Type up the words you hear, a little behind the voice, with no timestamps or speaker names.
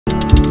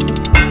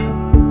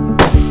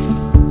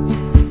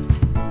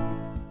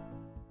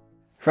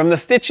From the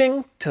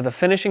stitching to the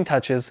finishing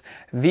touches,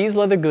 these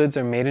leather goods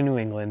are made in New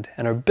England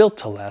and are built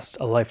to last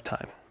a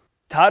lifetime.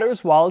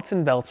 Todder's wallets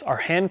and belts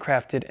are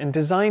handcrafted and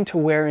designed to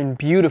wear in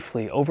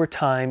beautifully over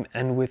time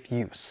and with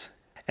use.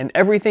 And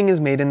everything is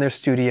made in their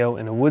studio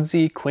in a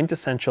woodsy,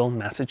 quintessential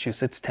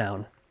Massachusetts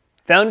town.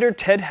 Founder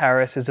Ted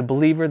Harris is a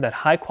believer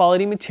that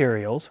high-quality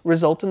materials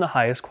result in the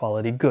highest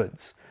quality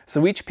goods.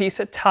 So each piece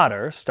at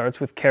Todder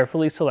starts with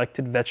carefully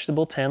selected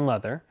vegetable tan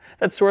leather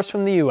that's sourced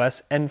from the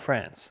US and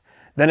France.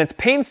 Then it's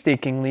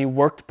painstakingly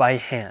worked by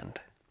hand.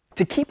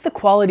 To keep the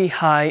quality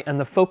high and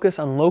the focus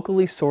on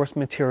locally sourced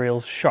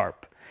materials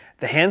sharp,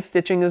 the hand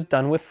stitching is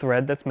done with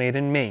thread that's made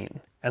in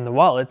Maine, and the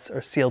wallets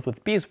are sealed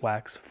with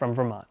beeswax from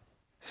Vermont.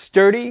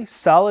 Sturdy,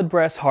 solid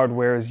brass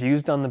hardware is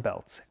used on the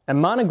belts,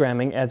 and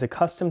monogramming adds a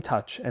custom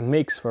touch and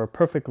makes for a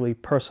perfectly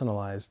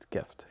personalized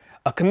gift.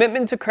 A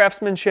commitment to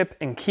craftsmanship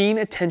and keen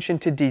attention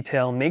to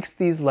detail makes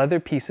these leather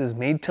pieces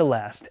made to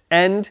last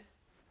and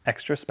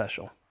extra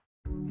special.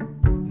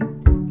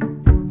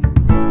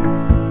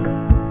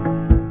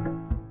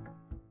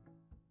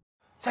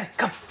 Sonny,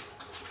 come.